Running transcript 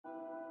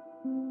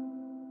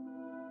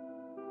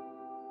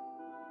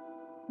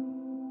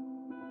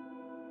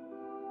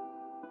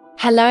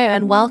Hello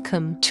and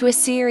welcome to a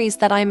series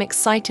that I'm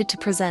excited to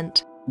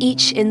present.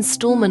 Each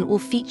installment will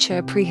feature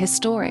a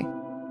prehistoric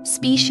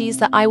species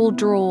that I will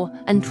draw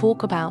and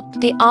talk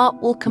about. The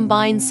art will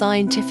combine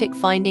scientific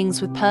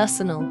findings with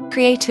personal,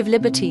 creative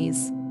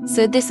liberties.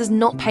 So this is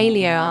not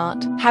paleo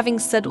art. Having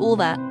said all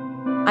that,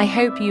 I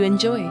hope you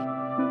enjoy.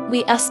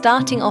 We are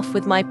starting off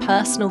with my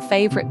personal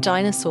favorite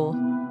dinosaur,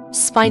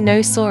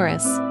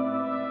 Spinosaurus,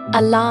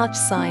 a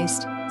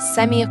large-sized,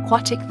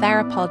 semi-aquatic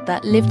theropod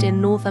that lived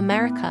in North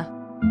America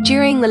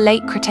during the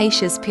late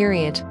Cretaceous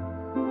period.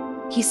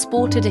 He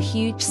sported a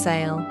huge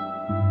sail,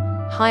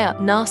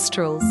 high-up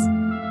nostrils,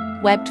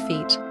 webbed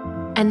feet,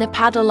 and a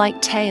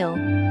paddle-like tail.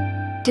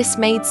 This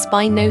made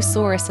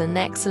Spinosaurus an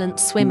excellent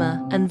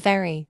swimmer and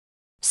very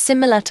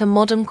similar to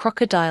modern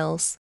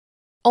crocodiles.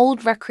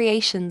 Old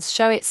recreations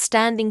show it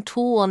standing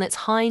tall on its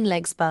hind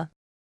legs, but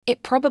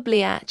it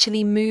probably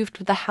actually moved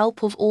with the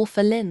help of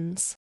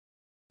orphalins.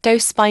 Though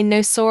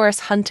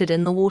Spinosaurus hunted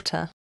in the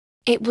water,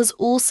 it was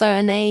also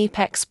an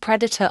apex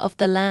predator of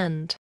the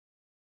land.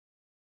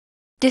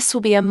 This will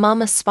be a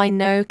mama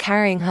Spino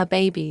carrying her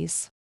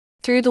babies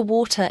through the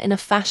water in a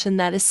fashion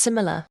that is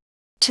similar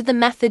to the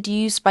method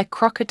used by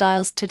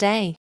crocodiles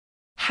today.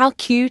 How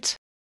cute!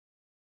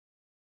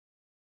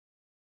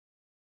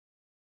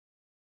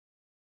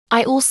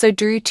 I also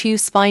drew 2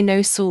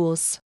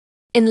 Spinosaurs.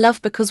 In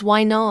love because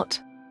why not?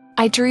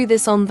 I drew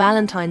this on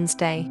Valentine's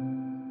Day.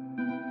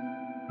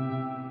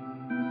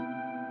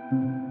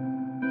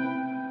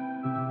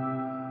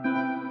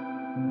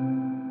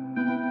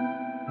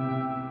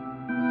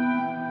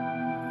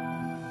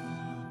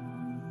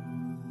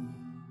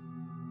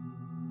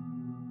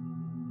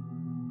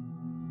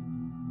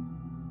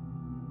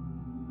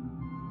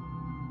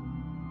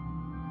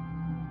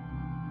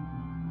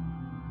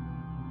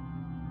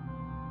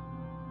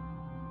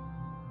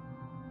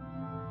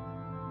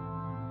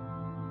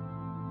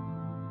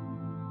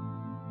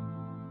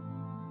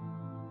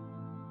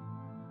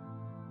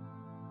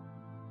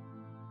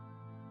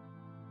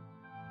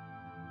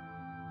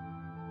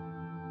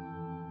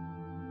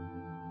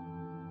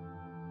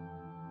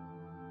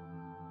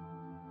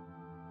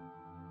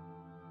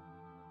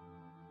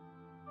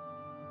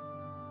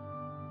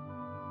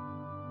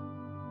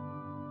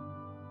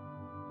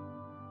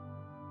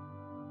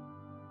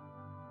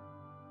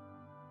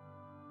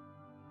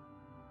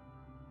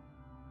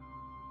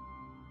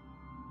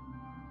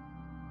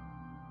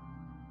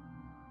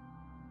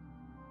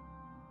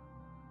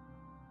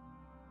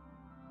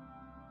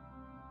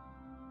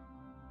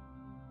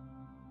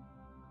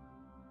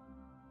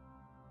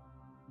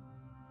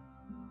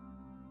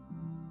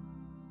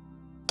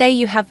 There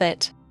you have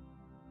it.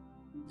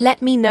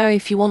 Let me know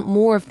if you want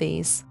more of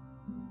these.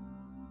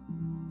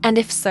 And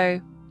if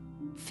so,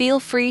 feel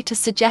free to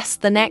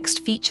suggest the next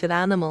featured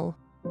animal.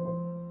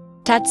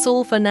 That's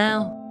all for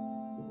now.